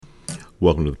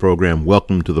Welcome to the program.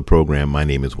 Welcome to the program. My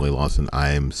name is Willie Lawson.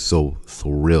 I am so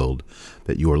thrilled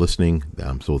that you are listening.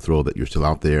 I'm so thrilled that you're still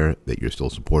out there, that you're still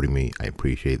supporting me. I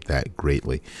appreciate that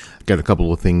greatly. I've got a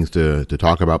couple of things to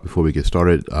talk about before we get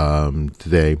started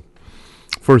today.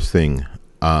 First thing,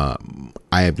 I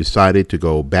have decided to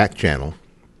go back channel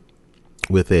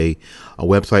with a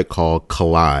website called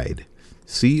Collide,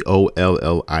 COLLIDE.com.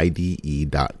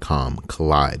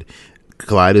 Collide.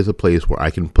 Collide is a place where I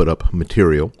can put up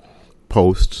material,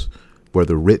 posts,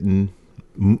 whether written,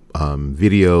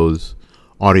 videos,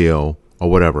 audio,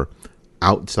 or whatever,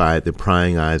 outside the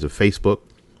prying eyes of Facebook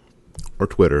or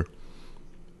Twitter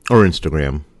or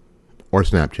Instagram or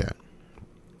Snapchat.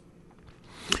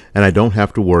 And I don't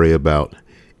have to worry about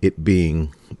it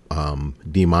being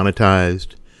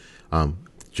demonetized.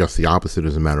 Just the opposite,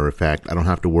 as a matter of fact. I don't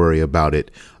have to worry about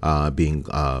it being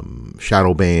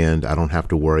shadow banned. I don't have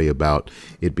to worry about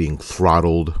it being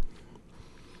throttled.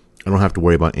 I don't have to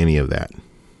worry about any of that.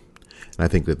 And I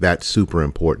think that that's super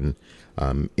important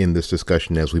in this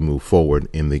discussion as we move forward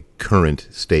in the current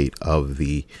state of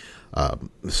the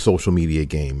social media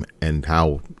game and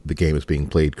how the game is being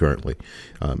played currently.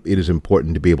 It is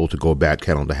important to be able to go back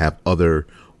channel, to have other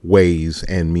ways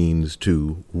and means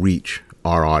to reach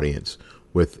our audience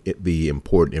with the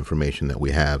important information that we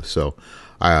have. So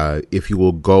if you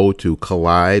will go to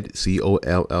Collide,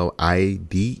 COLLIDE.com,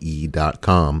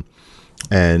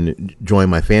 and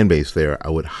join my fan base there, I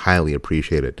would highly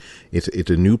appreciate it. It's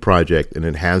a new project, and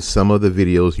it has some of the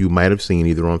videos you might have seen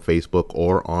either on Facebook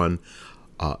or on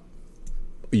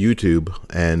YouTube,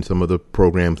 and some of the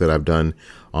programs that I've done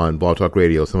on Blog Talk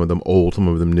Radio, some of them old, some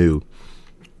of them new.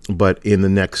 But in the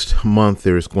next month,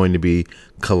 there's going to be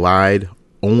Collide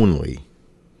only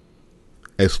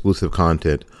exclusive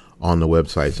content on the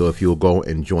website. So if you'll go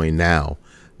and join now,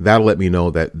 that'll let me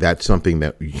know that that's something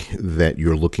that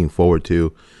you're looking forward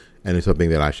to, and it's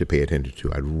something that I should pay attention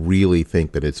to. I really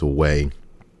think that it's a way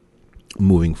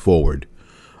moving forward,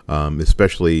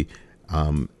 especially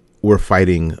we're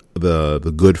fighting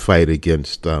the good fight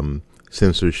against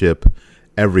censorship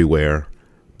everywhere.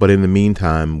 But in the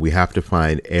meantime, we have to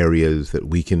find areas that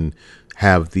we can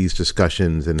have these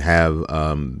discussions and have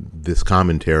this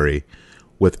commentary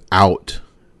without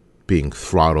being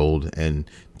throttled and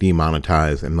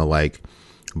demonetized and the like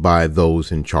by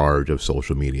those in charge of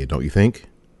social media. Don't you think?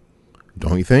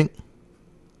 Don't you think?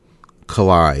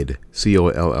 Collide,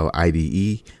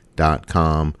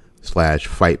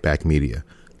 COLLIDE.com/fightbackmedia.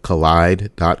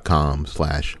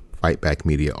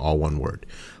 Collide.com/fightbackmedia, all one word.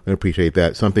 I appreciate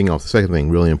that. Something else, the second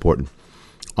thing, really important.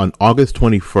 On August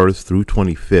 21st through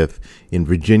 25th in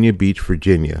Virginia Beach,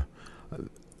 Virginia,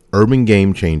 Urban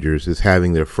Game Changers is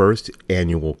having their first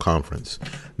annual conference.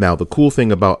 Now, the cool thing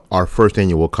about our first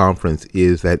annual conference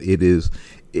is that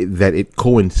it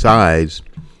coincides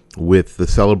with the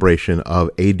celebration of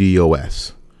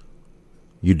ADOS.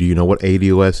 Do you know what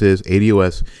ADOS is?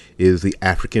 ADOS is the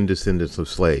African descendants of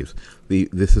slaves.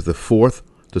 This is the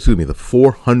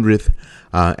 400th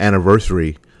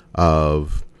anniversary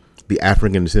of the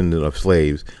African descendant of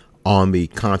slaves on the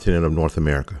continent of North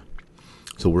America.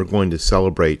 So we're going to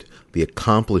celebrate the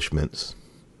accomplishments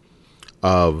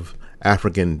of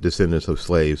African descendants of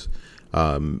slaves.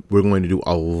 We're going to do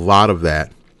a lot of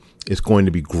that. It's going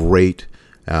to be great.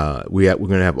 We're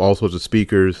going to have all sorts of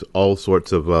speakers, all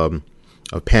sorts of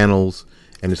panels,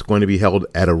 and it's going to be held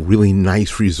at a really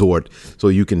nice resort, so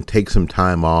you can take some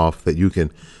time off, that you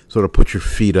can sort of put your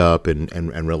feet up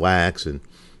and relax and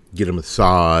get a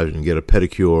massage and get a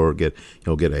pedicure, get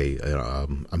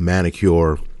a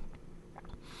manicure.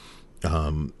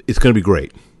 It's going to be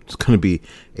great. It's going to be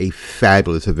a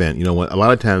fabulous event. You know, a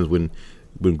lot of times when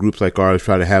groups like ours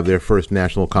try to have their first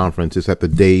national conference, it's at the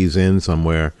day's end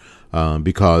somewhere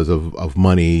because of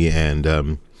money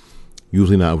and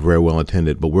usually not very well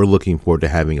attended. But we're looking forward to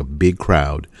having a big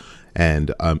crowd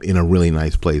and in a really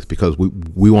nice place, because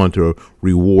we want to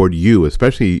reward you,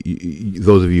 especially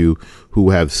those of you who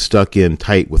have stuck in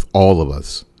tight with all of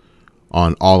us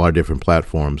on all our different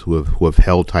platforms, who have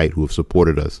held tight, who have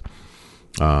supported us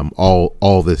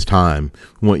all this time.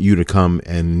 We want you to come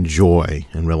and enjoy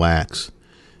and relax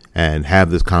and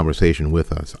have this conversation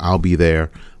with us. I'll be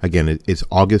there. Again, it's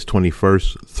August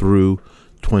 21st through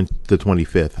the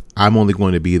 25th. I'm only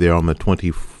going to be there on the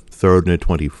 23rd and the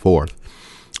 24th.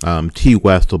 T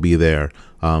West will be there.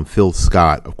 Phil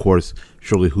Scott, of course,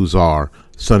 Shirley Huzar,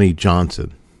 Sonny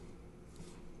Johnson,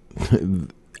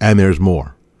 and there's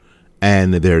more.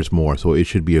 So it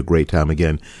should be a great time.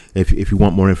 Again, if you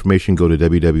want more information, go to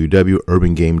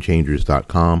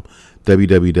www.urbangamechangers.com,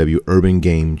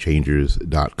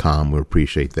 www.urbangamechangers.com. We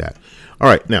appreciate that. All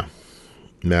right, now,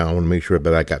 Now I want to make sure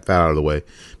that I got that out of the way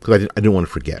because I didn't want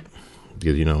to forget.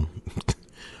 Because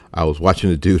I was watching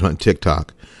the dude on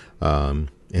TikTok, and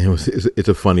it's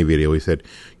a funny video. He said,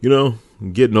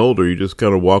 getting older, you just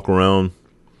kind of walk around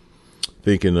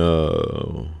thinking,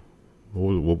 what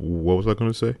was I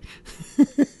going to say?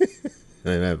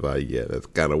 And I thought, yeah, that's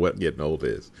kind of what getting old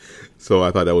is. So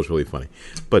I thought that was really funny.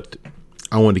 But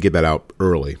I wanted to get that out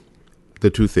early.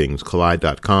 The two things,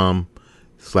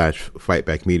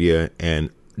 collide.com/fightbackmedia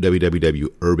and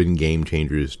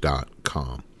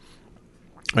www.urbangamechangers.com.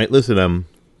 All right, listen,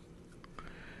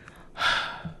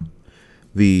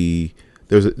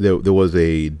 there was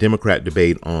a Democrat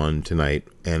debate on tonight,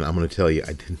 and I'm going to tell you,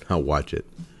 I did not watch it.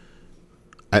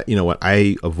 You know what?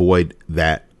 I avoid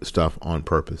that stuff on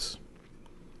purpose.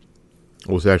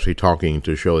 I was actually talking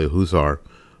to Shirley Hussar.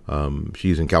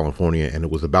 She's in California, and it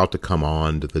was about to come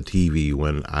on to the TV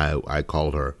when I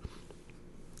called her.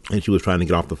 And she was trying to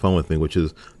get off the phone with me, which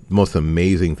is the most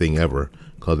amazing thing ever,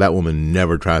 because that woman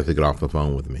never tries to get off the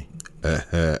phone with me,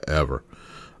 ever.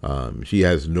 She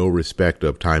has no respect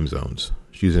of time zones.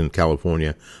 She's in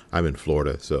California. I'm in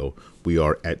Florida, so we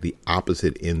are at the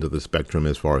opposite end of the spectrum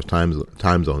as far as time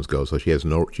zones go. So she is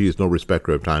no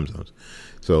respecter of time zones.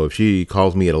 So if she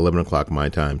calls me at 11 o'clock my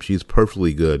time, she's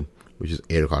perfectly good, which is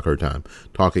 8 o'clock her time,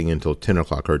 talking until 10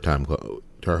 o'clock her time,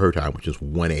 which is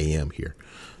 1 a.m. here.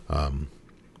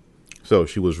 So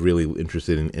she was really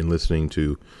interested in listening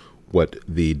to what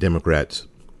the Democrats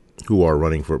who are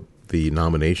running for the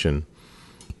nomination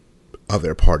of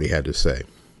their party had to say.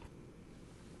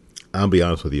 I'll be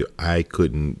honest with you, I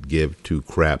couldn't give two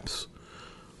craps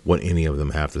what any of them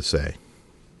have to say.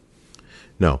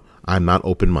 No, I'm not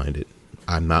open-minded.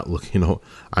 I'm not looking,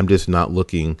 I'm just not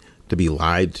looking to be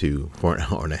lied to for an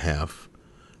hour and a half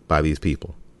by these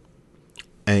people.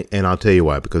 And I'll tell you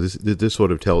why, because this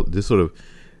sort of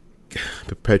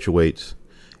perpetuates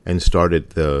and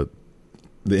started the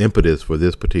impetus for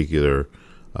this particular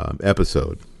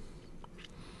episode.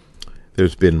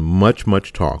 There's been much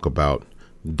talk about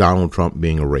Donald Trump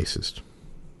being a racist.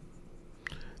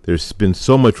 There's been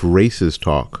so much racist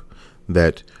talk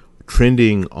that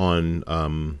trending on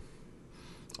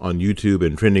YouTube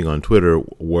and trending on Twitter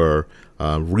were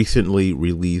recently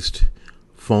released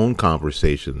phone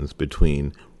conversations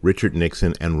between Richard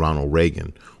Nixon and Ronald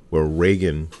Reagan, where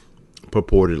Reagan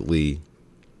purportedly,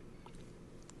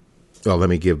 well, let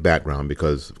me give background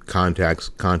because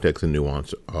context and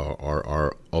nuance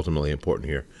are ultimately important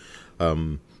here.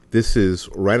 This is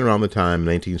right around the time,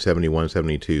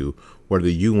 1971-72, where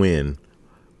the UN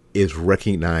is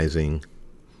recognizing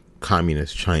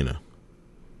communist China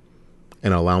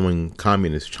and allowing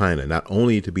communist China not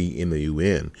only to be in the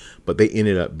UN, but they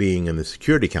ended up being in the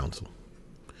Security Council.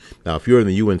 Now, if you're in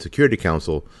the UN Security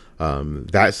Council,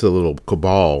 that's the little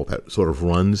cabal that sort of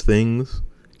runs things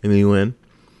in the UN.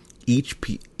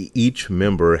 Each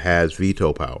member has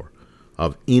veto power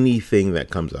of anything that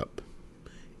comes up.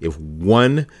 If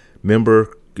one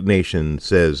member nation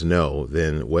says no,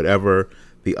 then whatever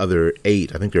the other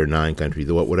 8, I think there are 9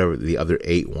 countries, whatever the other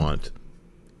 8 want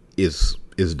is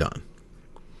done.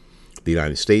 The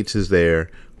United States is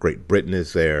there. Great Britain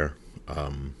is there.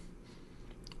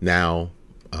 Now,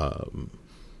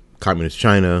 Communist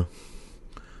China,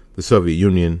 the Soviet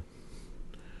Union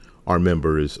are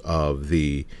members of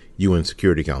the UN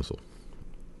Security Council.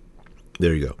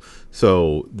 There you go.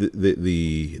 So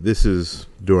this is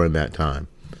during that time,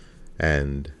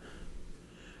 and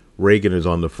Reagan is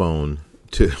on the phone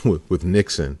with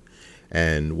Nixon,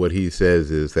 and what he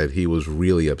says is that he was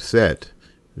really upset.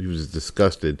 He was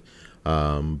disgusted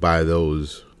by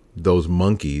those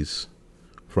monkeys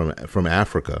from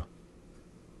Africa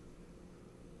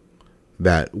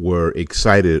that were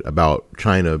excited about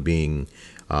China being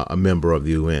a member of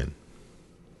the UN.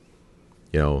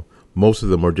 Most of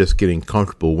them are just getting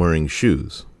comfortable wearing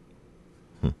shoes.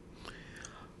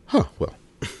 Well,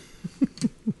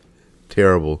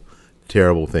 terrible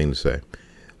thing to say.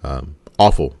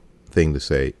 Awful thing to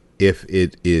say. If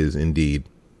it is indeed,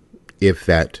 if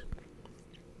that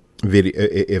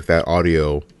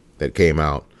audio that came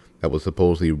out that was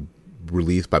supposedly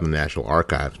released by the National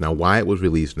Archives. Now, why it was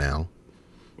released now,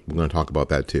 we're going to talk about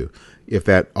that too. If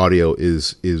that audio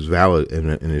is valid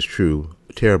and is true,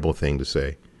 a terrible thing to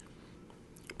say.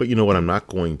 But you know what I'm not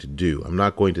going to do? I'm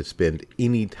not going to spend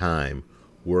any time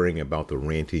worrying about the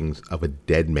rantings of a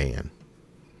dead man,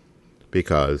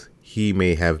 because he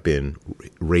may have been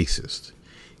racist.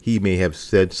 He may have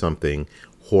said something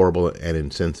horrible and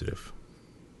insensitive.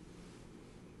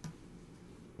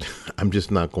 I'm just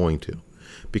not going to,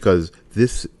 because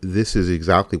this is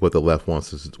exactly what the left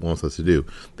wants us to do.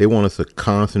 They want us to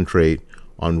concentrate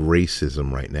on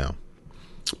racism right now.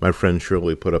 My friend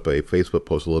Shirley put up a Facebook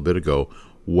post a little bit ago.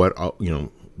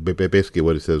 Basically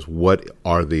what it says, what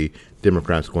are the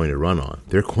Democrats going to run on?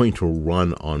 They're going to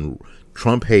run on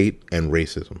Trump hate and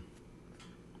racism.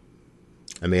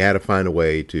 And they had to find a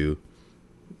way to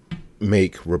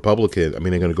make Republicans, they're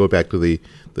going to go back to the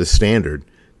standard.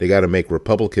 They got to make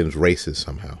Republicans racist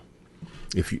somehow.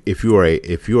 If you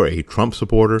are a Trump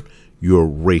supporter, you're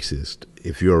racist.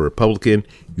 If you're a Republican,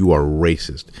 you are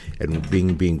racist. And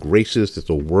being racist is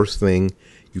the worst thing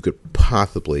you could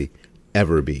possibly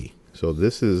ever be. So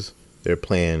this is their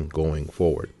plan going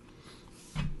forward.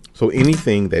 So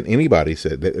anything that anybody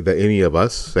said, that any of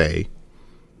us say,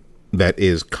 that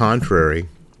is contrary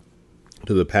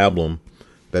to the pablum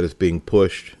that is being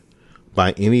pushed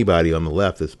by anybody on the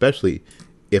left, especially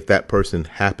if that person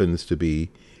happens to be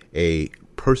a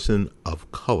person of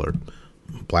color,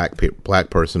 black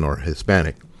person or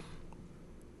Hispanic,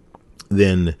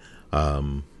 then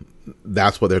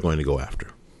that's what they're going to go after.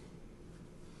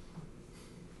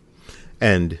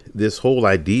 And this whole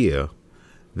idea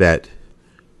that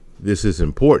this is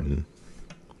important,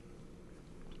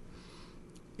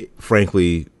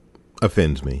 frankly,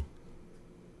 offends me.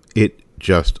 It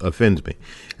just offends me.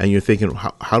 And you're thinking,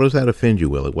 how does that offend you,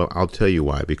 Willie? Well, I'll tell you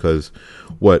why. Because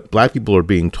what black people are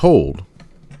being told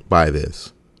by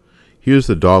this, here's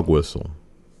the dog whistle,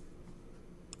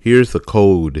 here's the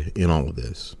code in all of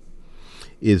this,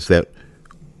 is that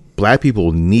black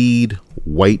people need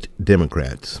white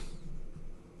Democrats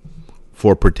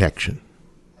for protection.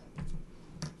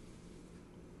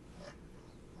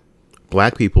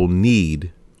 Black people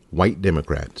need white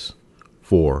Democrats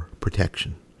for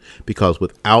protection, because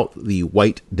without the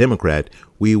white Democrat,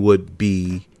 we would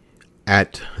be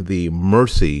at the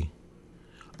mercy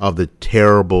of the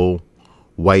terrible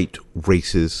white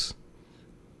racist,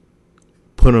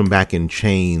 put them back in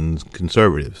chains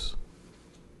conservatives.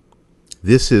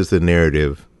 This is the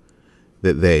narrative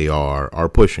that they are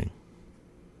pushing.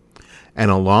 And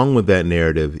along with that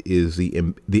narrative is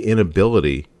the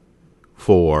inability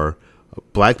for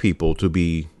black people to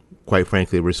be, quite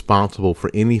frankly, responsible for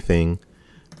anything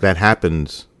that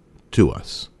happens to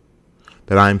us.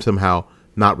 That I'm somehow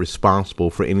not responsible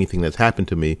for anything that's happened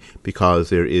to me, because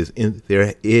there is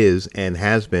and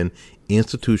has been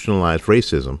institutionalized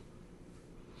racism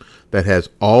that has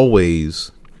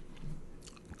always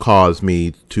caused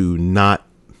me to not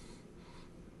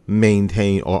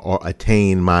maintain or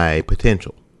attain my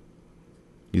potential.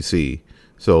 You see,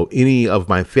 so any of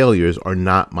my failures are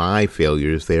not my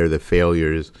failures. They're the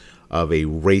failures of a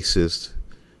racist,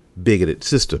 bigoted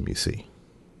system, you see,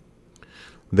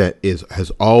 that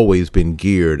has always been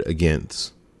geared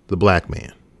against the black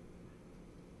man,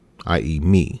 i.e.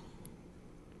 me.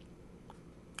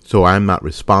 So I'm not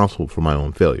responsible for my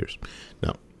own failures.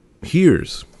 Now,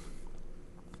 here's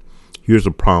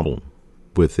a problem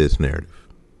with this narrative.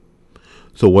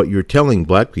 So what you're telling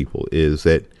black people is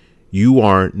that you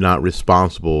are not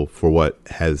responsible for what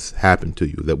has happened to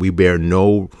you, that we bear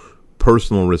no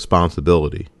personal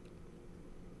responsibility,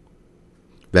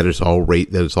 that it's all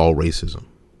racism.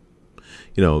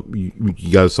 You know,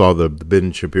 you guys saw the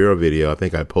Ben Shapiro video. I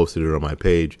think I posted it on my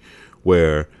page,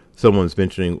 where someone's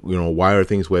mentioning, why are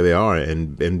things where they are?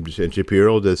 And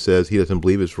Shapiro just says he doesn't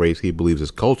believe it's race, he believes it's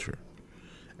culture.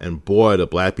 And boy, the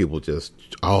black people just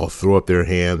threw up their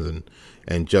hands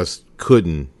and just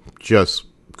couldn't.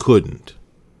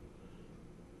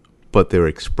 But their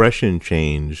expression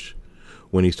changed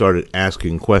when he started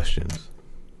asking questions.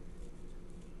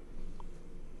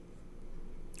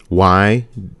 Why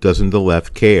doesn't the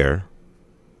left care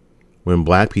when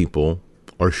black people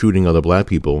are shooting other black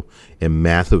people in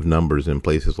massive numbers in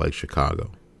places like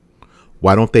Chicago?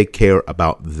 Why don't they care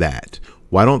about that?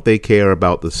 Why don't they care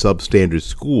about the substandard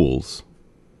schools?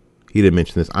 He didn't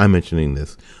mention this. I'm mentioning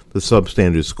this. The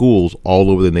substandard schools all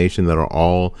over the nation that are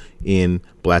all in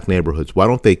black neighborhoods. Why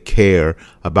don't they care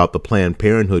about the Planned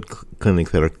Parenthood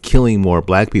clinics that are killing more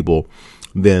black people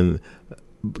than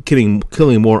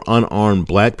killing more unarmed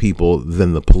black people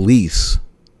than the police,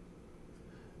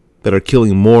 that are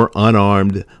killing more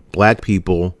unarmed black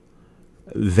people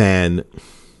than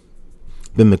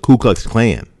the Ku Klux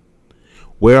Klan?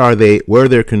 Where are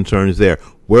their concerns there?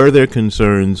 Where are their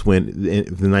concerns when in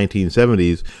the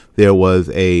 1970s there was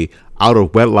a out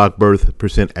of wedlock birth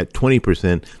percent at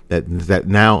 20% that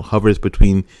now hovers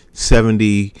between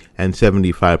 70 and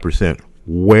 75%?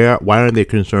 Why aren't they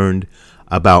concerned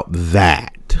about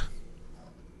that?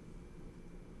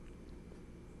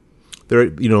 There,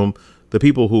 the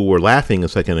people who were laughing a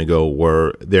second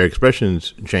ago their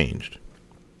expressions changed.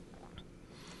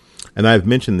 And I've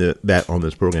mentioned that on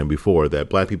this program before, that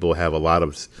black people have a lot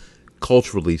of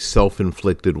culturally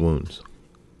self-inflicted wounds.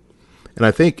 And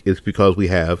I think it's because we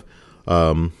have,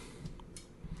 it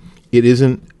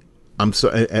isn't, I'm so,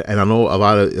 and I know a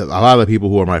lot of people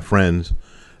who are my friends,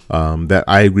 that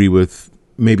I agree with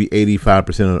maybe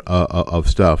 85% of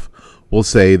stuff will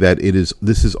say that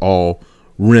this is all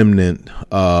remnant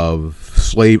of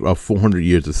 400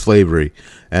 years of slavery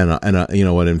and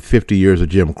in 50 years of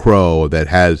Jim Crow that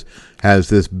has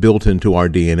this built into our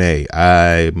DNA.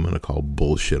 I'm going to call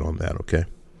bullshit on that. Okay.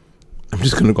 I'm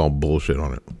just going to call bullshit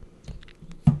on it.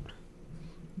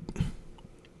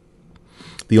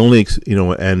 The only,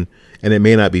 and it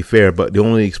may not be fair, but the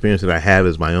only experience that I have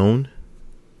is my own.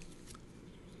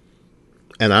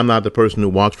 And I'm not the person who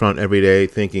walks around every day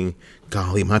thinking,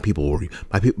 golly, my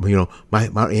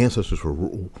ancestors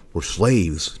were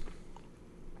slaves.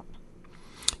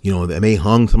 They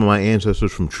hung some of my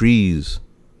ancestors from trees.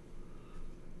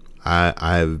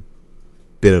 I've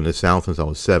been in the South since I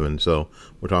was 7. So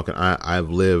we're talking, I've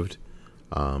lived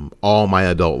all my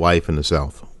adult life in the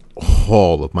South.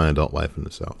 All of my adult life in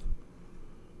the South.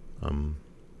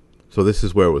 So this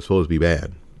is where it was supposed to be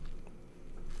bad.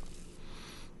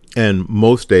 And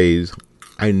most days,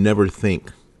 I never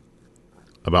think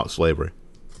about slavery.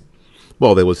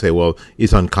 Well, they would say, well,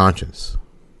 it's unconscious.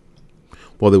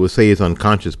 Well, they would say it's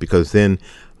unconscious because then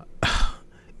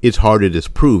it's hard to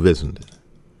disprove, isn't it?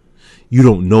 You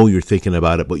don't know you're thinking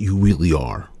about it, but you really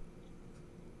are.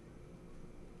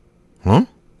 Huh?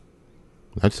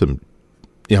 That's some...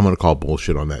 Yeah, I'm going to call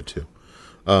bullshit on that too.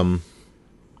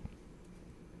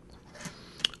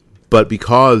 But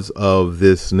because of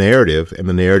this narrative, and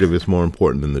the narrative is more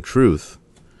important than the truth,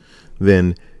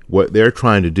 then what they're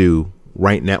trying to do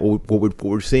right now, what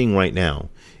we're seeing right now,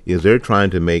 is they're trying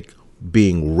to make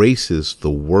being racist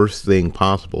the worst thing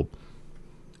possible.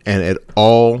 And at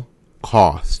all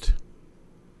cost,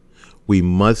 we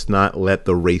must not let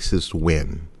the racist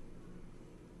win.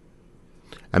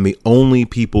 And the only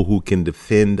people who can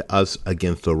defend us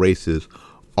against the racists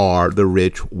are the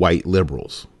rich white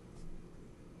liberals.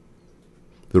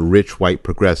 The rich white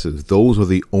progressives. Those are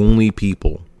the only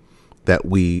people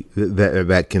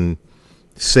that can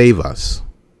save us.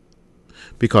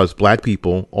 Because black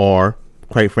people are,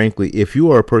 quite frankly, if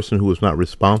you are a person who is not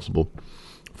responsible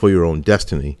for your own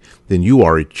destiny, then you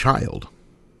are a child.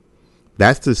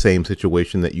 That's the same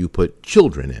situation that you put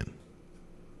children in.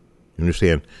 You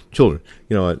understand? Children.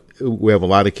 We have a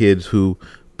lot of kids who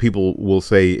people will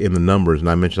say in the numbers, and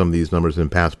I mentioned some of these numbers in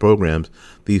past programs,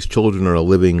 these children are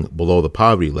living below the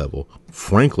poverty level.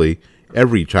 Frankly,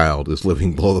 every child is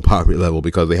living below the poverty level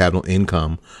because they have no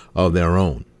income of their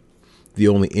own. The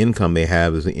only income they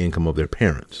have is the income of their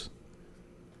parents.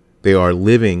 They are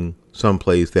living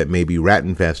someplace that may be rat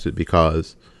infested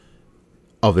because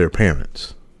of their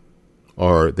parents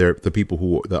or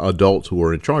the adults who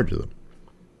are in charge of them.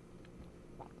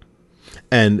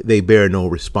 And they bear no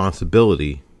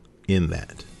responsibility in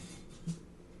that.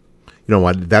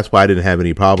 That's why I didn't have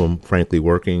any problem, frankly,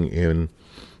 working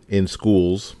in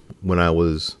schools when I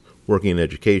was working in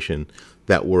education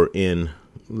that were in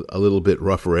a little bit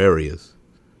rougher areas.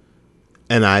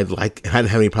 And I didn't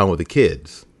have any problem with the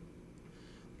kids.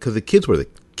 Because the kids were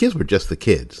just the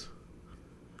kids.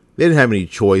 They didn't have any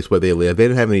choice where they lived. They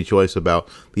didn't have any choice about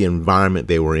the environment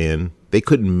they were in. They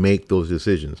couldn't make those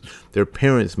decisions. Their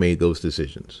parents made those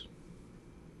decisions.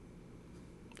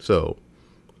 So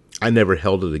I never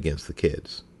held it against the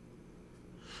kids,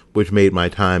 which made my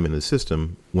time in the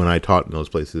system when I taught in those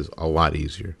places a lot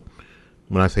easier.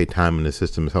 When I say time in the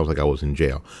system, it sounds like I was in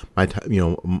jail. My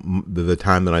time, the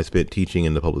time that I spent teaching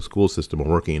in the public school system or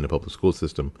working in the public school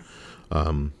system,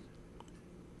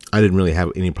 I didn't really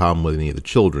have any problem with any of the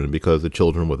children because the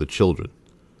children were the children.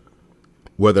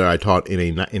 Whether I taught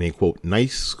in a quote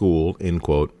nice school, end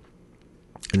quote,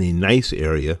 in a nice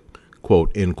area,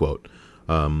 quote, end quote,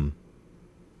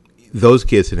 those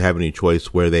kids didn't have any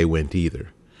choice where they went either.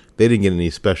 They didn't get any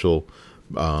special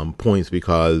points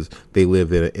because they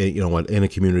lived in a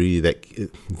community that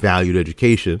valued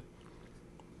education,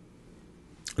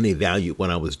 and they valued what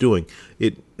I was doing.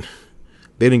 They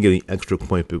didn't get any extra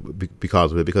points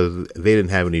because of it, because they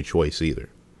didn't have any choice either.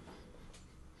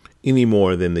 Any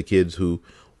more than the kids who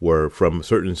were from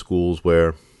certain schools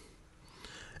where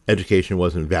education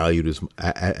wasn't valued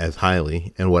as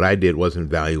highly, and what I did wasn't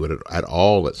valued at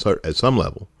all at some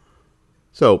level.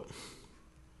 So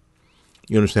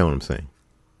you understand what I'm saying?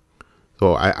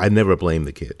 So I never blame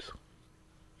the kids.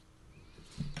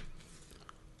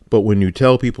 But when you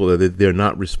tell people that they're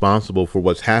not responsible for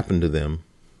what's happened to them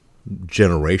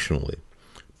generationally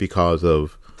because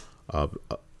of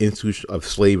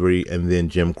slavery and then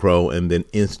Jim Crow and then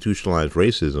institutionalized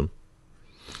racism,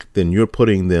 then you're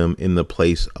putting them in the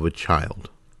place of a child.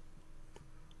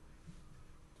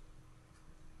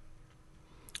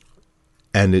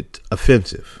 and it's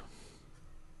offensive.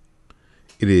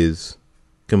 It is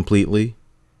completely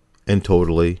and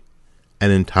totally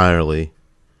and entirely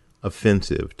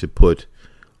offensive to put,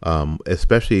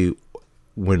 especially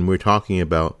when we're talking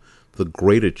about the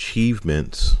great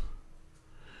achievements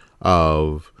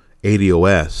of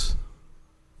ADOS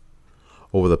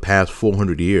over the past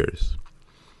 400 years,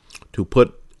 to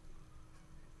put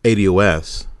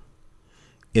ADOS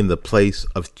in the place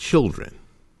of children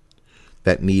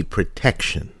that need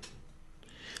protection,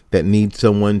 that need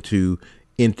someone to,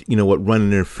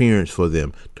 run interference for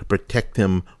them, to protect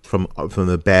them from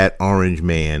the bad orange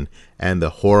man and the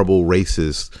horrible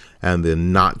racists and the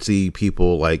Nazi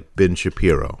people like Ben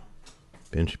Shapiro.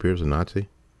 Ben Shapiro's a Nazi?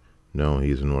 No,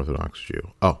 he's an Orthodox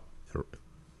Jew. Oh,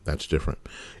 that's different.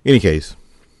 In any case,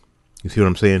 you see what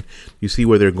I'm saying? You see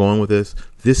where they're going with this?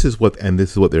 This is what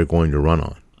they're going to run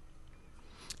on.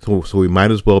 So we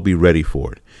might as well be ready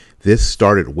for it. This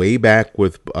started way back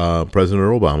with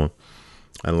President Obama.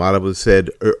 And a lot of us said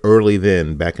early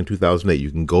then, back in 2008, you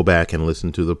can go back and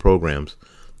listen to the programs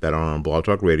that are on Blog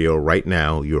Talk Radio right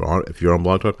now. If you're on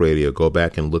Blog Talk Radio, go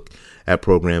back and look at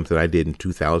programs that I did in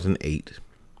 2008,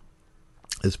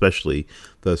 especially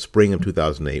the spring of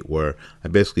 2008, where I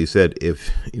basically said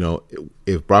if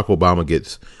Barack Obama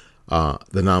gets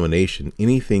the nomination,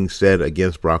 anything said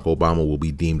against Barack Obama will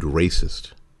be deemed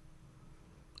racist,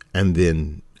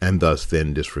 and thus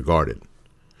disregarded.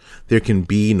 There can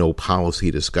be no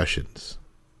policy discussions.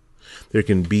 There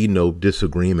can be no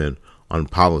disagreement on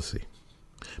policy,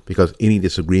 because any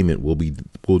disagreement will be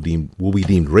deemed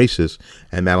racist,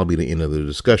 and that'll be the end of the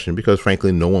discussion. Because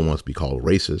frankly, no one wants to be called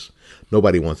racist.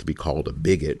 Nobody wants to be called a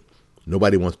bigot.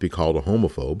 Nobody wants to be called a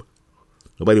homophobe.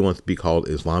 Nobody wants to be called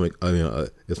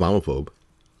Islamophobe.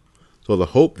 So the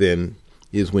hope then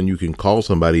is when you can call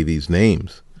somebody these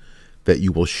names, that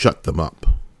you will shut them up.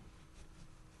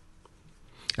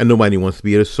 And nobody wants to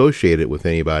be associated with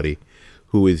anybody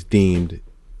who is deemed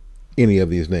any of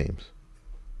these names.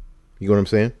 You know what I'm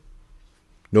saying?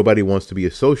 Nobody wants to be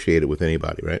associated with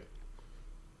anybody, right?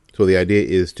 So the idea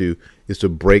is to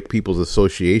break people's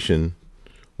association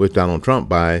with Donald Trump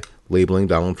by labeling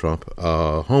Donald Trump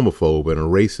a homophobe and a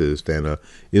racist and a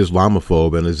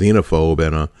Islamophobe and a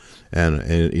xenophobe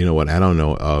and you know what, I don't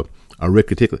know, a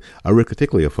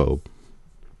ricketicleophobe.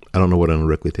 I don't know what an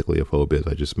ricketicleophobe is.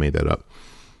 I just made that up.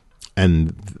 And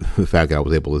the fact that I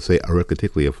was able to say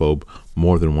ricketicleophobe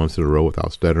more than once in a row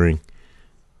without stuttering,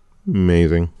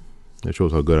 amazing. That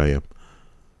shows how good I am.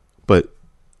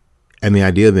 And the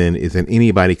idea then is that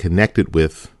anybody connected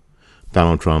with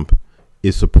Donald Trump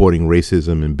is supporting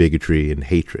racism and bigotry and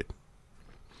hatred.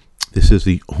 This is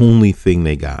the only thing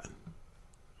they got.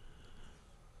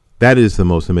 That is the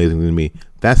most amazing thing to me.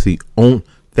 That's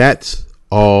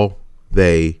all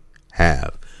they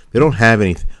have. They don't have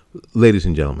anything, ladies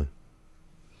and gentlemen.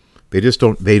 They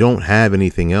don't have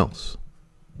anything else.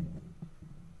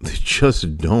 They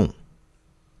just don't.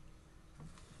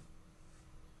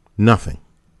 Nothing.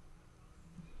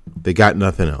 They got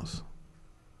nothing else.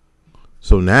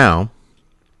 So now,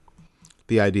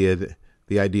 the idea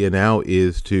now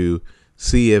is to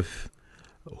see if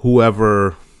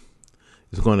whoever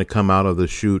is going to come out of the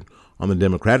chute on the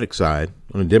Democrat side,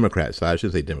 I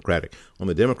should say Democratic, on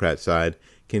the Democrat side,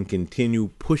 can continue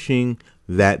pushing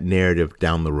that narrative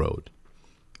down the road.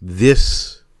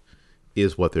 This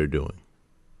is what they're doing.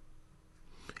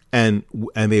 And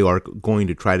they are going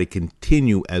to try to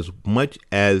continue as much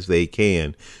as they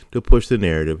can to push the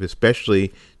narrative,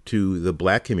 especially to the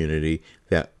black community,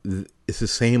 that it's the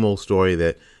same old story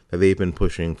that they've been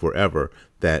pushing forever,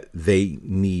 that they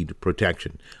need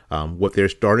protection. What they're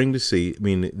starting to see, I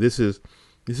mean, this is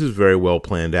very well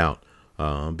planned out,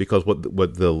 because what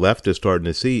the left is starting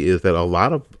to see is that a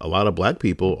lot of black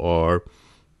people are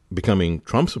becoming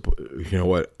Trump supporters. You know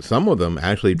what? Some of them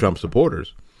actually Trump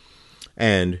supporters.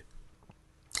 And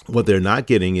what they're not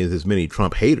getting is as many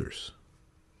Trump haters.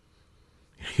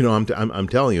 You know, I'm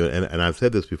telling you, and I've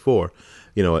said this before.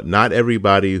 You know, not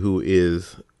everybody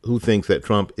who thinks that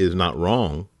Trump is not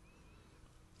wrong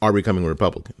are becoming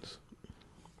Republicans.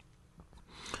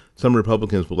 Some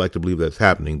Republicans would like to believe that's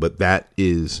happening, but that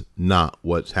is not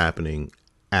what's happening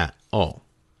at all.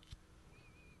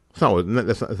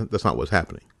 That's not what's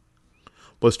happening.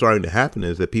 What's starting to happen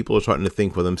is that people are starting to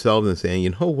think for themselves and saying, you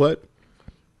know what?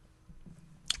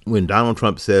 When Donald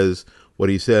Trump says what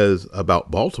he says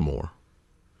about Baltimore,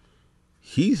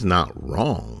 he's not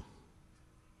wrong.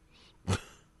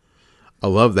 I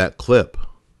love that clip,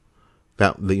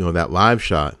 that live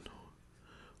shot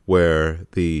where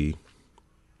the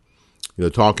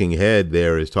talking head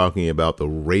there is talking about the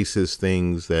racist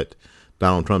things that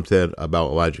Donald Trump said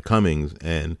about Elijah Cummings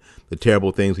and the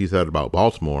terrible things he said about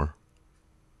Baltimore.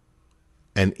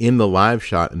 And in the live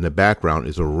shot in the background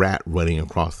is a rat running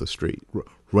across the street,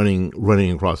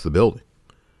 running across the building.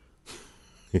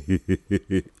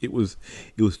 It was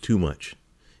too much.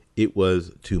 It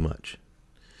was too much.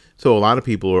 So a lot of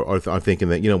people are thinking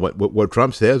that, what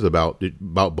Trump says about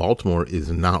Baltimore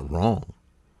is not wrong.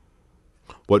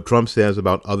 What Trump says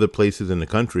about other places in the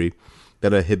country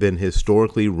that have been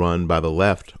historically run by the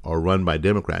left or run by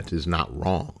Democrats is not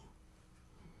wrong.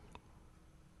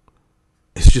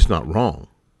 It's just not wrong.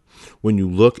 When you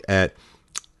look at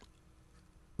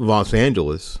Los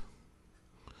Angeles,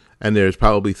 and there's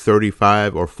probably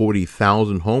 35 or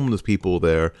 40,000 homeless people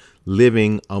there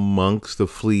living amongst the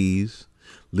fleas,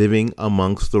 living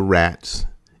amongst the rats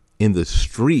in the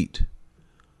street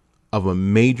of a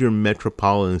major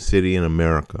metropolitan city in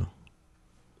America.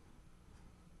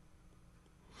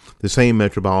 The same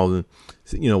metropolitan,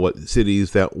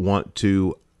 cities that want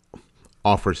to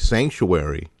offer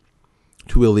sanctuary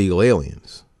to illegal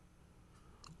aliens,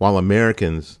 while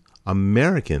Americans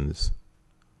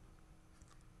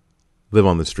live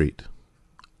on the street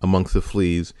amongst the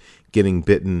fleas, getting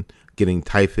bitten, getting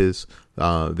typhus.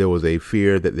 There was a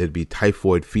fear that there'd be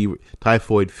typhoid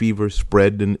fever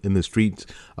spread in the streets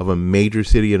of a major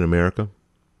city in America.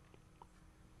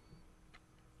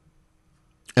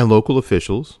 And local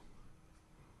officials,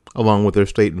 along with their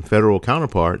state and federal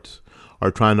counterparts,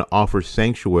 are trying to offer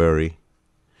sanctuary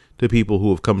to people who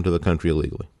have come to the country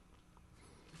illegally.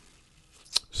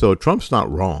 So Trump's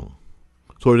not wrong.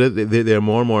 So there are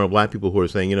more and more black people who are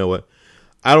saying, you know what,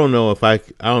 I don't know if I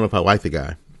like the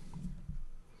guy,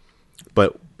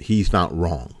 but he's not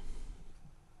wrong.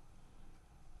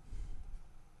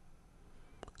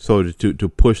 So to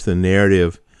push the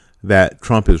narrative that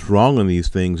Trump is wrong on these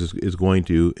things is going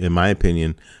to, in my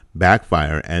opinion,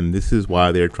 backfire. And this is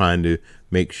why they're trying to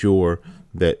make sure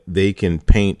that they can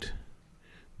paint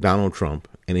Donald Trump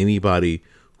and anybody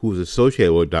who's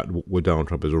associated with Donald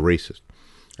Trump as a racist.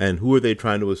 And who are they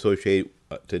trying to associate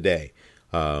today?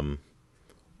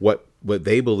 What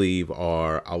they believe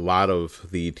are a lot of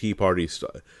the Tea Party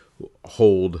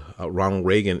hold Ronald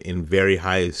Reagan in very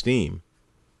high esteem,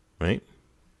 right?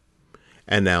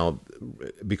 And now,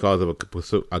 because of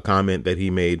a comment that he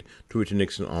made to Richard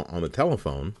Nixon on the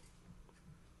telephone,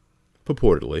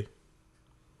 purportedly,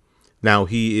 now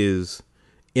he is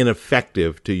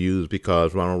ineffective to use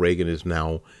because Ronald Reagan is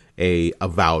now a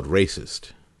avowed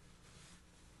racist,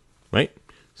 right?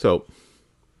 So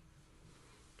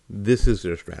this is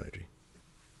their strategy.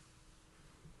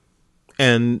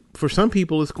 And for some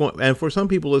people it's going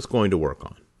to work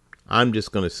on. I'm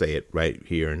just going to say it right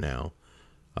here and now.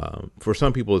 For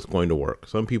some people it's going to work.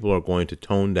 Some people are going to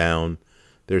tone down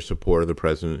their support of the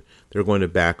president. They're going to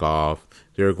back off.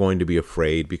 They're going to be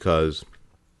afraid because,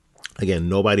 again,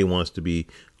 nobody wants to be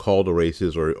called a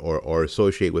racist or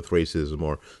associate with racism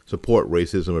or support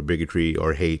racism or bigotry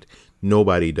or hate.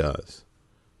 Nobody does.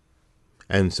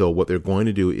 And so what they're going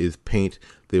to do is paint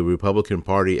the Republican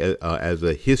Party as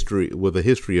a history of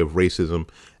racism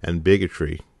and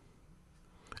bigotry,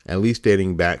 at least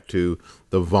dating back to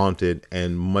the vaunted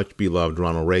and much beloved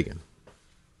Ronald Reagan.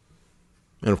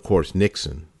 And of course,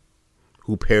 Nixon,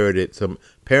 who parroted,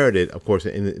 of course,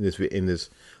 in this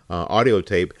audio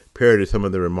tape, parroted some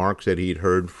of the remarks that he'd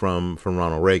heard from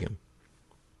Ronald Reagan.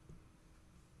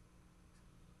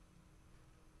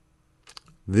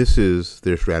 This is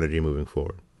their strategy moving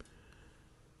forward.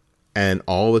 And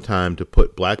all the time to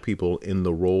put black people in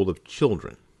the role of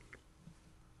children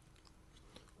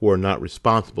who are not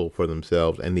responsible for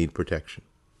themselves and need protection.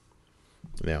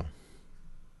 Now,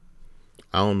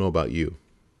 I don't know about you.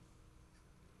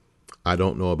 I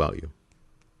don't know about you.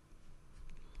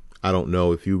 I don't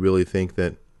know if you really think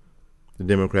that the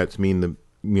Democrats mean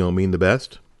the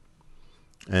best,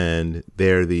 and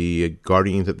they're the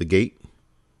guardians at the gate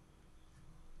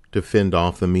to fend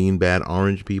off the mean, bad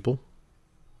orange people.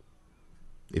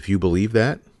 If you believe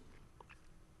that,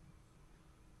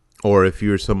 or if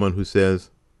you're someone who says,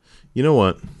 you know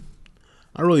what,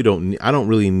 I don't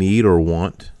really need or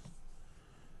want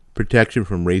protection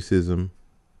from racism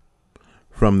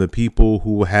from the people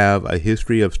who have a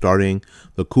history of starting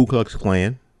the Ku Klux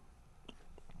Klan,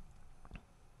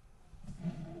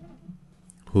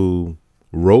 who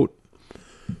wrote,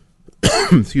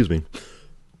 excuse me,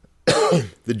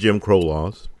 the Jim Crow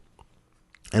laws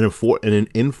and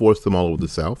enforced them all over the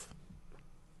South,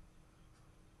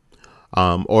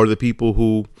 or the people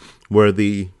who were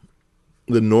the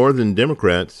Northern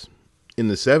Democrats in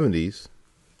the 70s,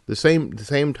 the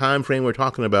same time frame we're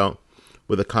talking about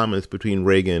with the comments between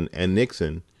Reagan and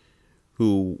Nixon,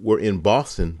 who were in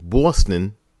Boston,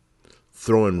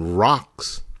 throwing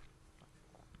rocks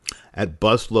at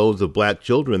busloads of black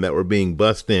children that were being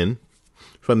bussed in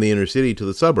from the inner city to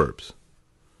the suburbs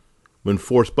when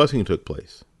forced busing took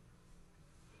place.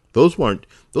 Those weren't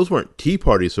Tea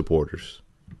Party supporters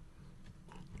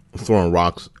throwing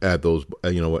rocks at those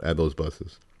at those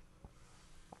buses.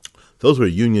 Those were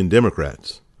Union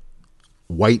Democrats,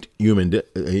 white Union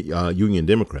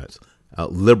Democrats,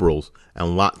 liberals,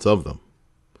 and lots of them,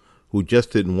 who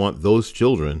just didn't want those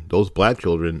children, those black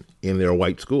children, in their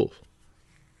white schools.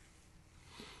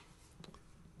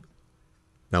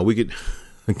 Now we could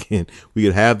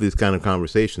have these kind of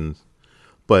conversations,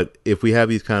 but if we have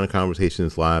these kind of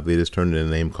conversations live, they just turn into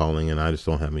name calling, and I just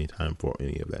don't have any time for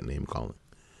any of that name calling.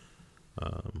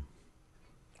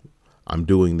 I'm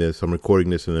doing this. I'm recording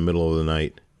this in the middle of the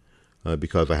night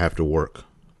because I have to work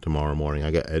tomorrow morning.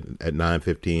 I got at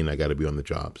 9:15. I got to be on the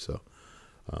job, so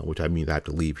which means I have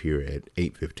to leave here at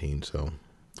 8:15. So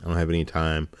I don't have any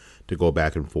time to go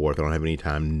back and forth. I don't have any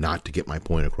time not to get my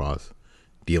point across,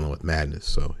 dealing with madness.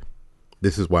 So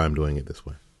this is why I'm doing it this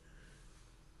way.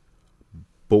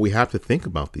 But we have to think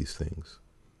about these things.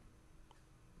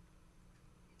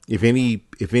 If any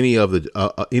of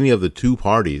the two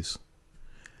parties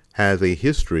has a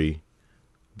history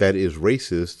that is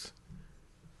racist,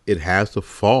 it has to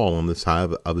fall on the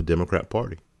side of the Democrat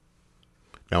Party.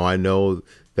 Now I know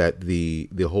that the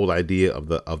whole idea of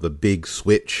the big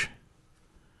switch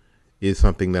is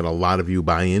something that a lot of you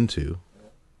buy into.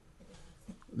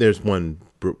 There's one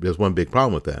big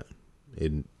problem with that.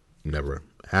 It never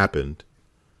happened,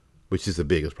 which is the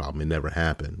biggest problem. It never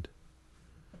happened.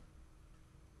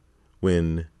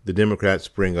 When the Democrats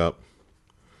bring up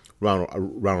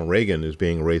Ronald Reagan as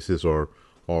being racist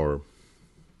or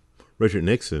Richard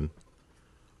Nixon,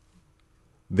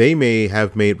 they may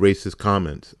have made racist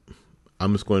comments.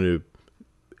 I'm just going to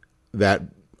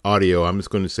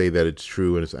say that it's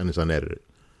true and it's unedited.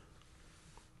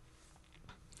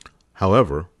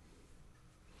 However,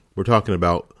 we're talking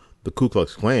about the Ku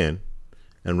Klux Klan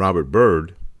and Robert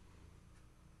Byrd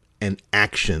and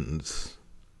actions.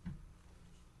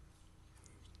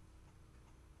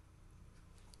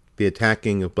 The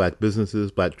attacking of black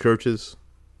businesses, black churches,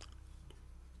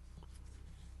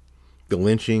 the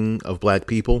lynching of black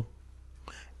people,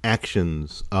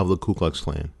 actions of the Ku Klux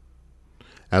Klan,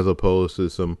 as opposed to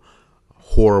some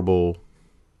horrible,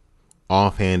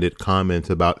 offhanded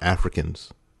comments about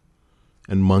Africans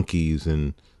and monkeys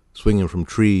and swinging from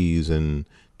trees and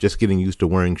just getting used to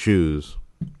wearing shoes.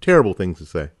 Terrible things to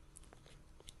say.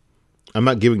 I'm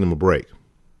not giving them a break.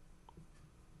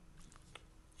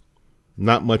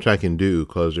 Not much I can do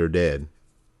because they're dead,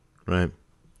 right?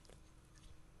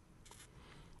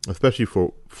 Especially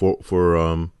for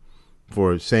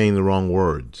saying the wrong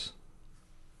words.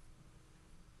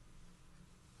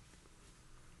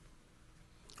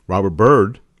 Robert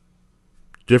Byrd,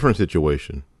 different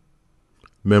situation.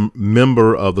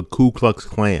 Member of the Ku Klux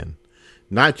Klan,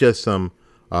 not just some.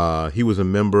 He was a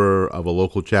member of a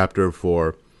local chapter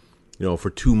for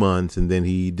 2 months, and then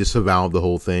he disavowed the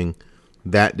whole thing.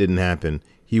 That didn't happen.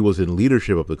 He was in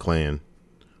leadership of the Klan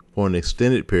for an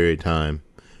extended period of time,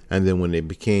 and then when it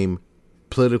became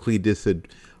politically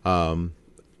a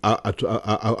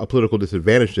political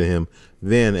disadvantage to him,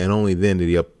 then and only then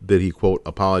did he quote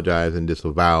apologize and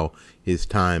disavow his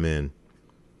time in.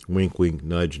 Wink, wink,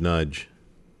 nudge, nudge.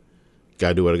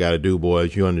 Gotta do what I gotta do,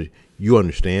 boys. You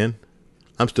understand?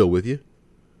 I'm still with you,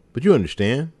 but you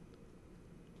understand.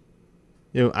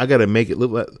 I gotta make it look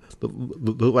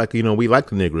like we like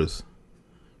the niggers.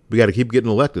 We gotta keep getting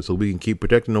elected so we can keep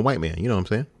protecting the white man. You know what I'm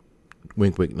saying?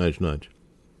 Wink, wink, nudge, nudge.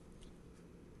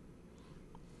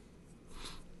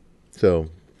 So,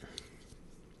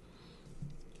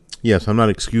 yes, I'm not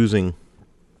excusing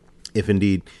if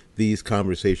indeed these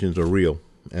conversations are real,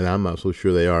 and I'm not so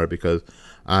sure they are because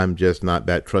I'm just not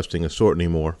that trusting a sort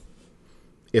anymore.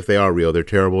 If they are real, they're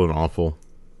terrible and awful.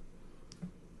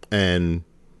 And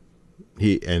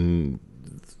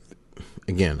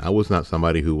again, I was not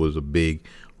somebody who was a big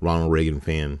Ronald Reagan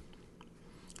fan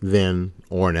then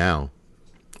or now,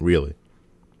 really.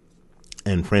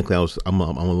 And frankly, I'm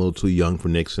a little too young for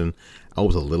Nixon. I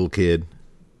was a little kid.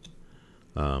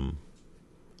 I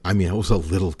was a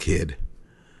little kid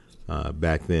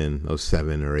back then. I was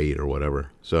 7 or 8 or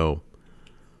whatever. So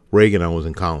Reagan, I was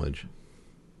in college.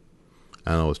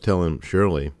 And I was telling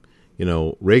Shirley,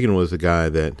 Reagan was the guy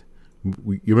that,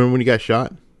 you remember when he got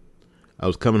shot? I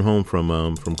was coming home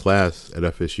from class at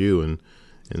FSU,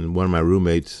 and one of my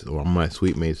roommates, or one of my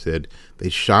suite mates, said, they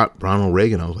shot Ronald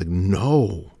Reagan. I was like,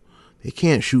 no, they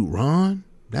can't shoot Ron.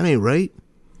 That ain't right.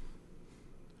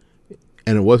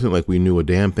 And it wasn't like we knew a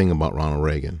damn thing about Ronald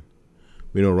Reagan.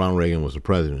 We know Ronald Reagan was the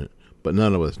president, but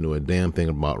none of us knew a damn thing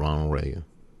about Ronald Reagan.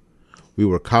 We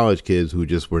were college kids who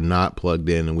just were not plugged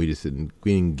in, and we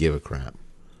didn't give a crap.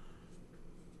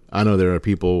 I know there are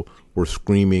people were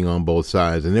screaming on both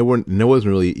sides, and there wasn't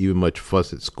really even much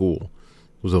fuss at school.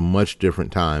 It was a much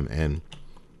different time, and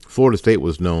Florida State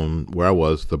was known, where I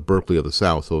was, the Berkeley of the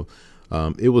South, so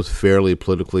it was fairly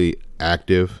politically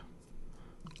active.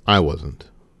 I wasn't,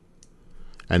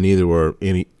 and neither were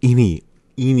any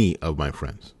of my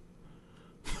friends,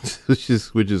 which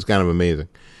is kind of amazing.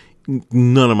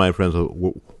 None of my friends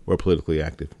were politically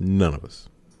active. None of us.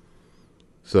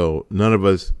 So none of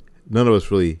us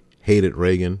really hated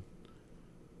Reagan.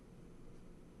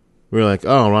 We were like,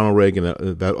 oh, Ronald Reagan,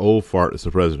 that old fart is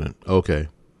the president. Okay,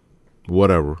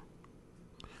 whatever.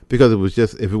 Because it was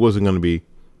just, if it wasn't going to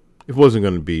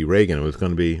be Reagan, it was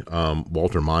going to be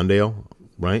Walter Mondale,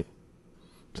 right?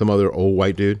 Some other old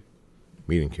white dude.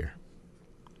 We didn't care.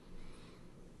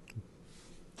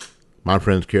 My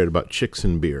friends cared about chicks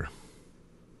and beer.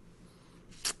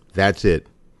 That's it.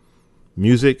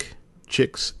 Music,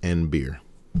 chicks, and beer.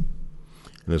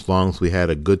 And as long as we had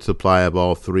a good supply of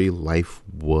all three, life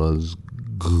was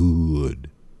good.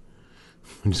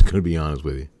 I'm just going to be honest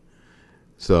with you.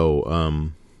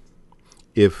 So,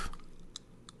 if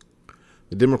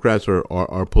the Democrats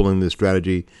are pulling this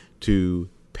strategy to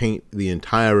paint the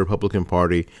entire Republican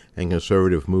Party and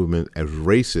conservative movement as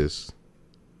racist,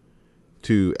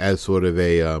 as sort of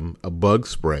a bug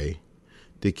spray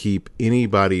to keep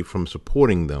anybody from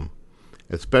supporting them,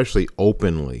 especially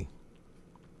openly,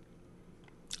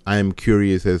 I am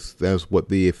curious as what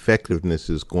the effectiveness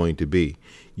is going to be.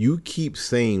 You keep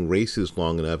saying racist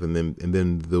long enough, and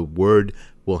then the word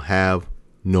will have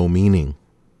no meaning.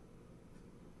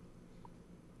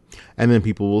 And then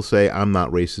people will say, I'm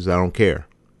not racist, I don't care.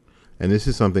 And this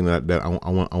is something that I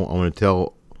want to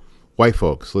tell white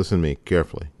folks. Listen to me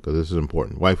carefully, because this is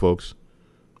important. White folks,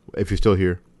 if you're still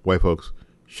here, white folks,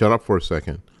 shut up for a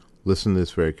second. Listen to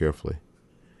this very carefully.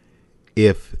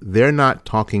 If they're not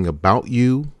talking about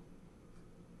you,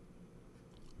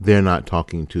 they're not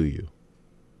talking to you.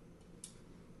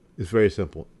 It's very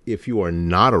simple. If you are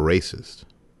not a racist,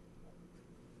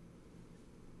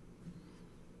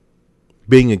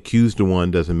 being accused of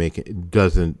one doesn't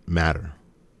matter.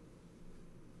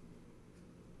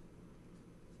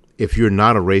 If you're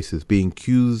not a racist, being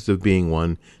accused of being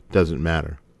one doesn't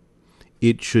matter.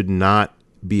 It should not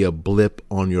be a blip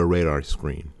on your radar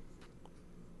screen.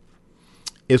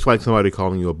 It's like somebody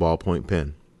calling you a ballpoint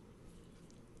pen.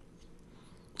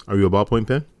 Are you a ballpoint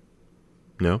pen?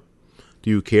 No. Do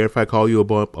you care if I call you a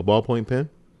ballpoint pen?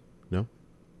 No.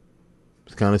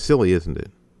 It's kind of silly, isn't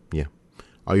it? Yeah.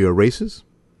 Are you a racist?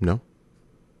 No.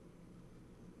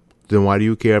 Then why do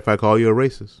you care if I call you a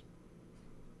racist?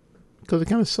 Because it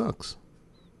kind of sucks.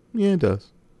 Yeah, it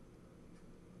does.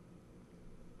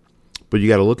 But you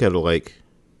got to look at it like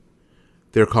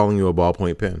they're calling you a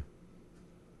ballpoint pen.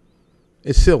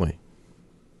 It's silly.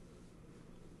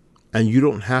 And you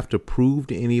don't have to prove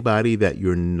to anybody that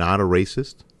you're not a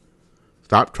racist.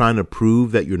 Stop trying to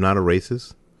prove that you're not a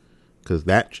racist, because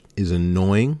that is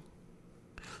annoying.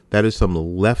 That is some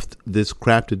leftist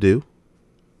crap to do.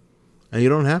 And you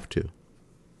don't have to.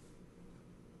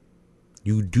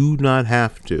 You do not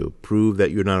have to prove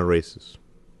that you're not a racist.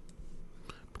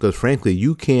 Because frankly,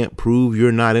 you can't prove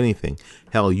you're not anything.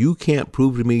 Hell, you can't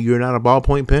prove to me you're not a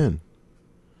ballpoint pen.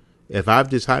 If I've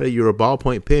decided you're a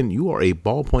ballpoint pen, you are a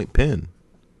ballpoint pen.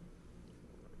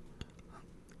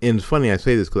 And it's funny I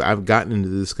say this because I've gotten into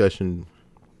the discussion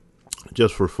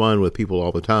just for fun with people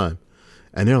all the time.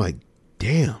 And they're like,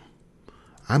 damn,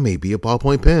 I may be a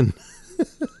ballpoint pen.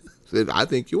 I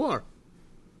think you are.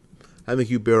 I think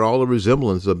you bear all the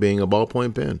resemblance of being a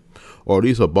ballpoint pen, or at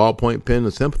least a ballpoint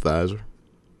pen sympathizer.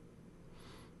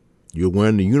 You're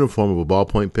wearing the uniform of a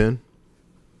ballpoint pen.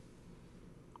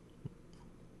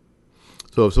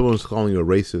 So if someone's calling you a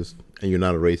racist and you're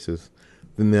not a racist,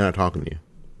 then they're not talking to you.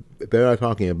 If they're not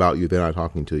talking about you, they're not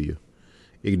talking to you.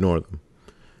 Ignore them.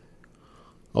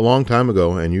 A long time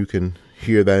ago, and you can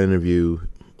hear that interview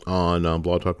on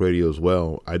Blog Talk Radio as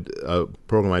well, a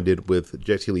program I did with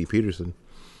Jesse Lee Peterson,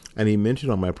 and he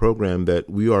mentioned on my program that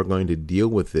we are going to deal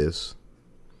with this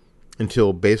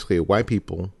until basically white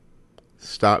people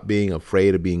stop being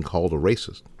afraid of being called a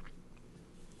racist.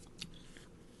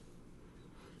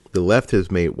 The left has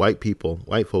made white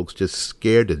folks just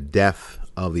scared to death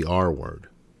of the R word.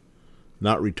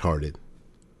 Not retarded.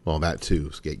 Well, that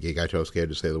too. You got y'all scared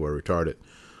to say the word retarded.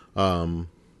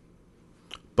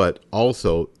 But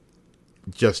also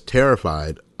just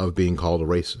terrified of being called a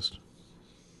racist.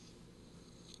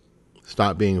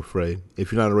 Stop being afraid.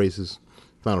 If you're not a racist,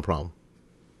 it's not a problem.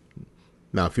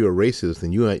 Now, if you're a racist,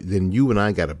 then you and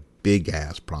I got a big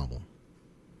ass problem.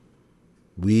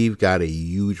 We've got a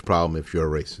huge problem if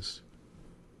you're a racist.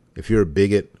 If you're a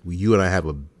bigot, you and I have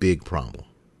a big problem.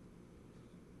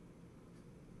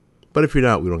 But if you're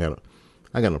not,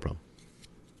 I got no problem.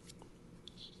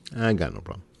 I got no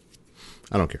problem.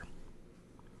 I don't care.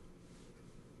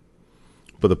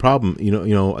 But the problem,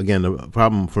 again, the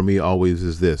problem for me always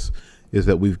is this, is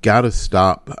that we've got to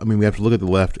stop. I mean, we have to look at the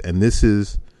left, and this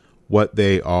is what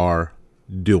they are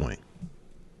doing.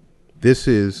 This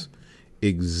is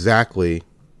exactly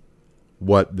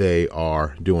what they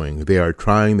are doing. They are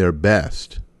trying their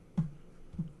best,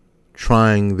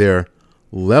 trying their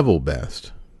level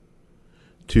best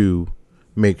to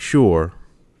make sure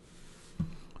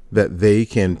that they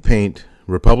can paint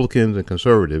Republicans and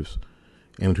conservatives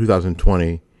in the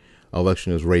 2020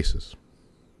 election as racist.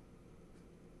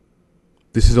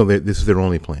 This is their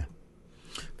only plan.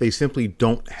 They simply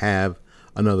don't have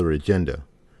another agenda.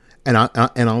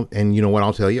 And you know what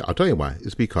I'll tell you? I'll tell you why.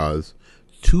 It's because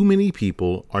too many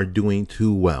people are doing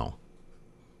too well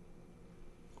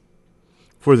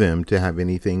for them to have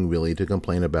anything really to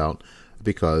complain about,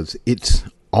 because it's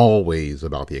always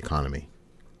about the economy.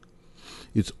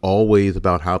 It's always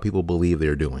about how people believe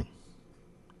they're doing.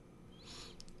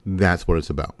 That's what it's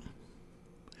about.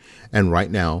 And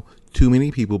right now, too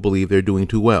many people believe they're doing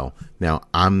too well. Now,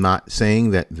 I'm not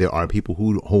saying that there are people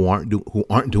who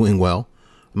aren't doing well.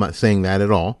 I'm not saying that at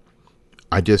all.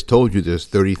 I just told you there's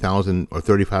 30,000 or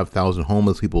 35,000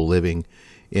 homeless people living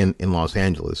in Los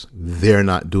Angeles. They're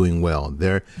not doing well.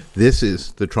 This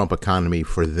is the Trump economy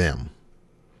for them.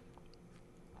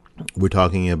 We're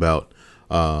talking about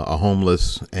a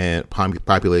homeless and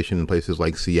population in places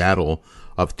like Seattle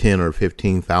of 10 or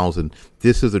 15,000.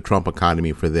 This is the Trump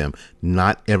economy for them.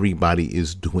 Not everybody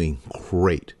is doing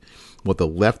great. What the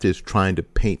left is trying to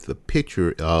paint the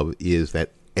picture of is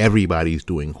that everybody's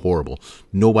doing horrible.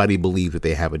 Nobody believes that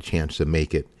they have a chance to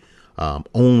make it.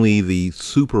 Only the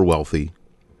super wealthy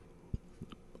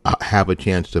have a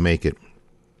chance to make it.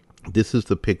 This is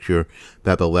the picture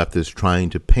that the left is trying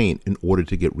to paint in order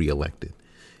to get reelected.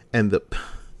 And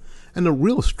the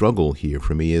real struggle here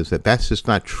for me is that that's just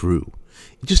not true.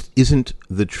 It just isn't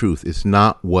the truth. It's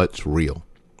not what's real.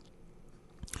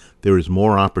 There is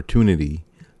more opportunity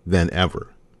than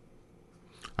ever.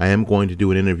 I am going to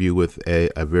do an interview with a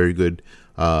very good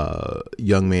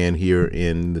young man here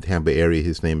in the Tampa area.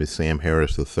 His name is Sam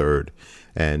Harris III,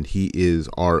 and he is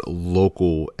our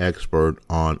local expert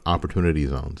on opportunity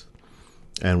zones.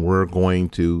 And we're going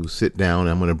to sit down.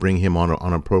 I'm going to bring him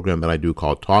on a program that I do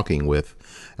called Talking With,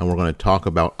 and we're going to talk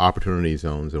about opportunity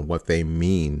zones and what they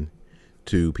mean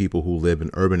to people who live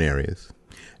in urban areas,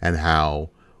 and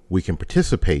how we can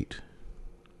participate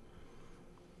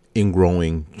in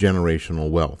growing generational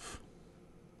wealth.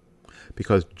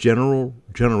 Because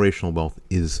generational wealth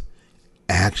is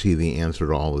actually the answer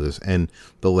to all of this. And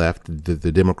the left,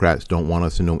 the Democrats, don't want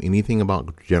us to know anything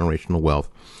about generational wealth,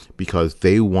 because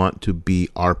they want to be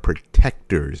our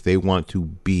protectors. They want to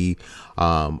be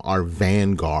our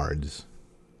vanguards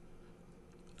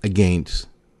against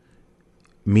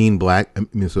mean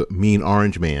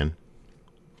orange man,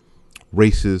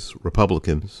 racist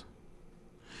Republicans.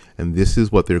 And this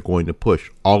is what they're going to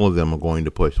push. All of them are going to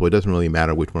push. So it doesn't really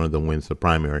matter which one of them wins the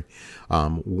primary.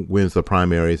 Wins the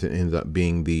primaries and ends up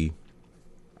being the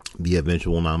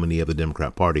eventual nominee of the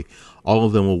Democrat Party. All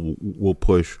of them will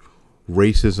push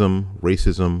racism.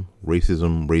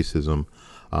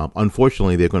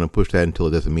 Unfortunately, they're going to push that until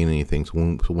it doesn't mean anything. So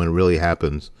when it really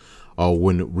happens, or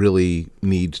when it really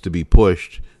needs to be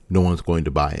pushed, no one's going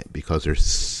to buy it because they're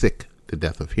sick to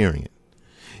death of hearing it.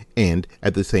 And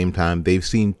at the same time, they've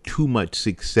seen too much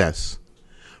success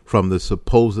from the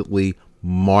supposedly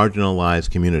marginalized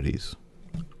communities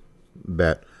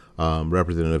that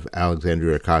Representative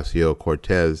Alexandria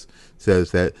Ocasio-Cortez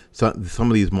says that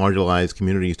some of these marginalized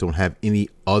communities don't have any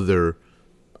other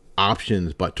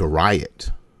options but to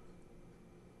riot.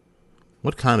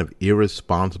 What kind of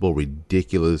irresponsible,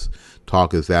 ridiculous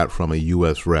talk is that from a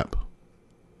U.S. rep?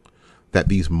 That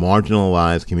these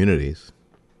marginalized communities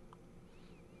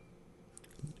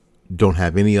don't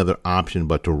have any other option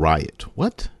but to riot.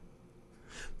 What?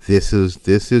 This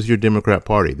is your Democrat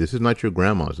Party. This is not your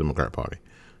grandma's Democrat Party.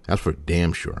 That's for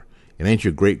damn sure. It ain't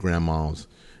your great grandma's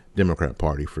Democrat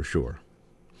Party for sure.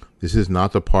 This is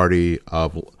not the party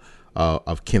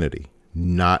of Kennedy.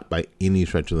 Not by any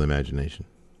stretch of the imagination.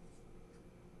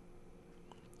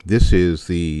 This is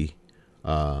the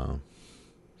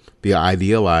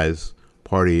idealized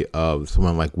party of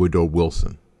someone like Woodrow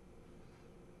Wilson,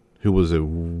 who was a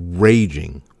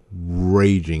raging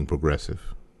raging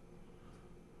progressive.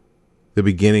 The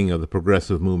beginning of the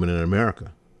progressive movement in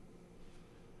America.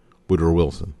 Woodrow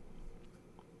Wilson.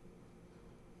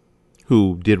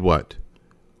 Who did what?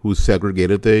 Who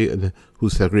segregated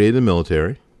the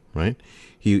military, right?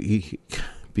 He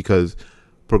because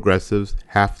progressives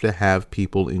have to have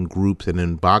people in groups and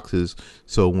in boxes,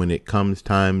 so when it comes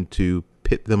time to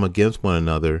pit them against one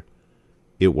another,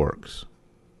 it works.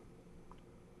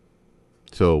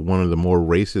 So one of the more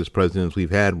racist presidents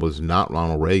we've had was not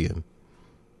Ronald Reagan.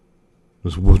 It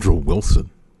was Woodrow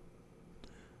Wilson.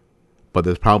 But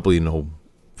there's probably no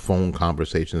phone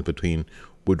conversations between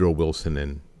Woodrow Wilson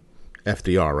and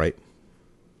FDR, right?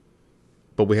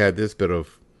 But we had this bit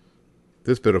of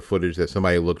footage that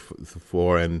somebody looked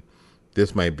for, and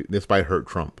this might hurt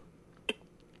Trump.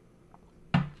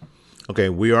 Okay,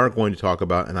 we are going to talk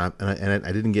about, and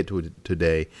I didn't get to it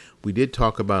today. We did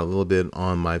talk about it a little bit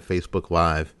on my Facebook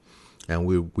Live, and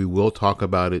we will talk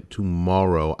about it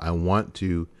tomorrow. I want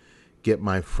to get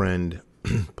my friend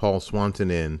Paul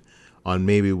Swanson in on,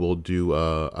 maybe we'll do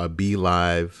a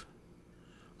BeLive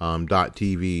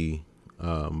 .tv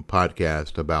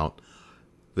podcast about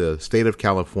the state of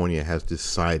California has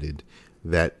decided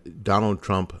that Donald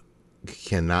Trump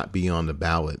cannot be on the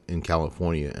ballot in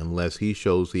California unless he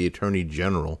shows the Attorney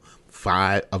General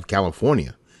of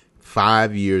California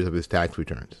 5 years of his tax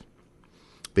returns.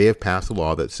 They have passed a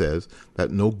law that says that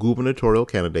no gubernatorial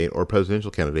candidate or presidential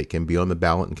candidate can be on the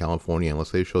ballot in California unless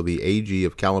they show the AG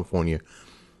of California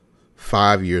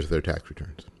 5 years of their tax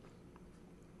returns.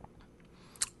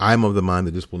 I'm of the mind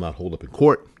that this will not hold up in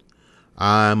court.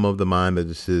 I'm of the mind that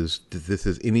this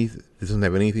doesn't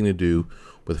have anything to do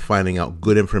with finding out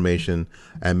good information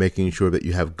and making sure that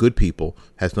you have good people.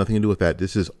 It has nothing to do with that.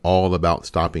 This is all about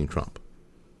stopping Trump.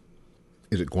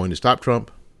 Is it going to stop Trump?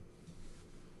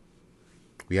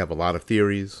 We have a lot of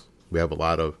theories. We have a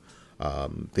lot of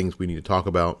things we need to talk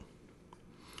about.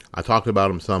 I talked about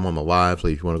them some on the live, so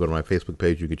if you want to go to my Facebook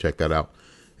page, you can check that out,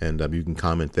 and you can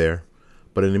comment there.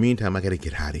 But in the meantime, I got to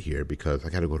get out of here because I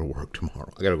got to go to work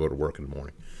tomorrow. I got to go to work in the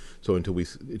morning. So until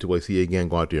I see you again,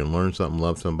 go out there and learn something,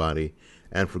 love somebody,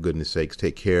 and for goodness sakes,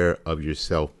 take care of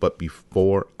yourself. But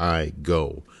before I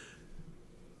go,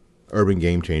 Urban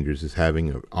Game Changers is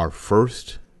having our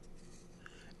first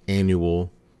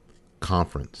annual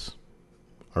conference,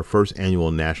 our first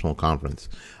annual national conference,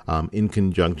 in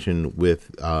conjunction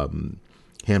with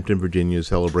Hampton, Virginia's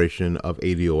celebration of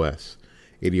ADOS.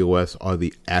 ADOS are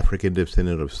the African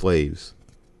descendant of slaves.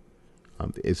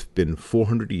 It's been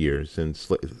 400 years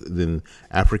since then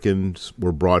Africans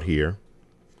were brought here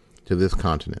to this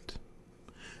continent.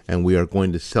 And we are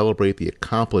going to celebrate the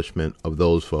accomplishment of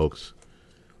those folks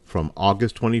from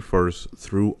August 21st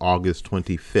through August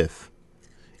 25th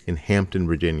in Hampton,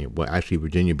 Virginia. Well, actually,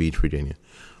 Virginia Beach, Virginia.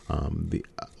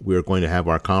 We are going to have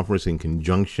our conference in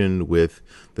conjunction with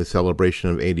the celebration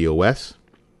of ADOS.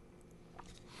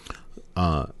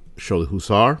 Shirley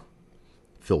Hussar,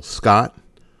 Phil Scott,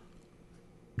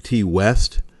 T.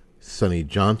 West, Sonny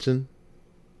Johnson,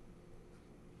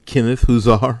 Kenneth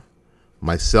Hussar,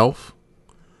 myself,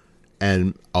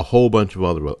 and a whole bunch of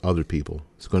other people.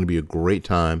 It's going to be a great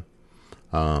time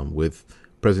with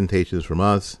presentations from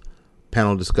us,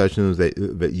 panel discussions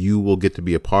that you will get to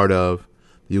be a part of,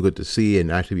 you'll get to see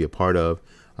and actually be a part of,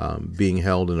 being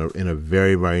held in a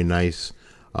very, very nice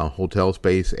hotel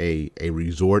space, a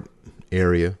resort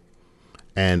area,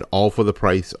 and all for the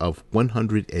price of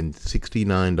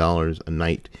 $169 a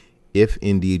night, if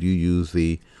indeed you use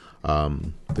the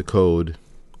code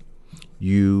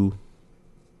UGC.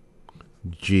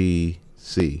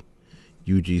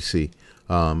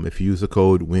 If you use the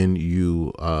code when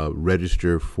you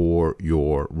register for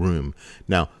your room.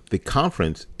 Now, the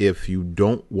conference, if you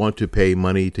don't want to pay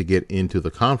money to get into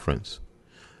the conference,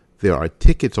 there are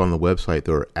tickets on the website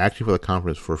that are actually for the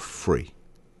conference for free.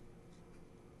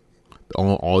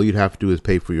 All you'd have to do is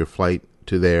pay for your flight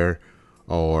to there,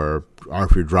 or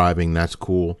if you're driving, that's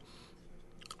cool.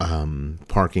 I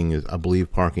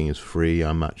believe parking is free.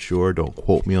 I'm not sure. Don't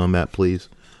quote me on that, please.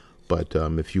 But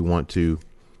if you want to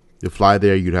fly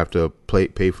there, you'd have to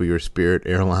pay for your Spirit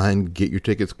airline. Get your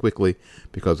tickets quickly,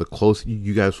 because the closer,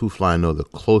 you guys who fly know, the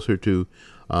closer to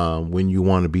when you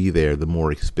want to be there, the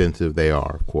more expensive they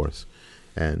are, of course.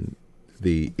 And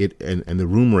the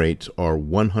room rates are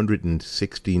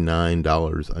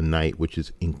 $169 a night, which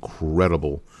is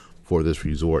incredible for this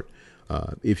resort.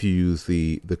 If you use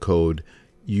the code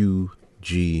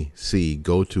UGC,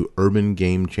 go to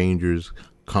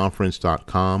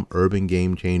urbangamechangersconference.com,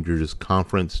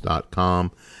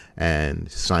 urbangamechangersconference.com,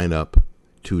 and sign up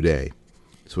today.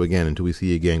 So again, until we see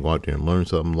you again, go out there and learn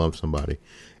something, love somebody,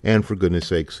 And for goodness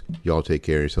sakes, y'all take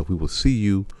care of yourself. We will see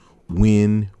you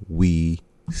when we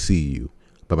see you.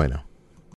 Bye-bye now.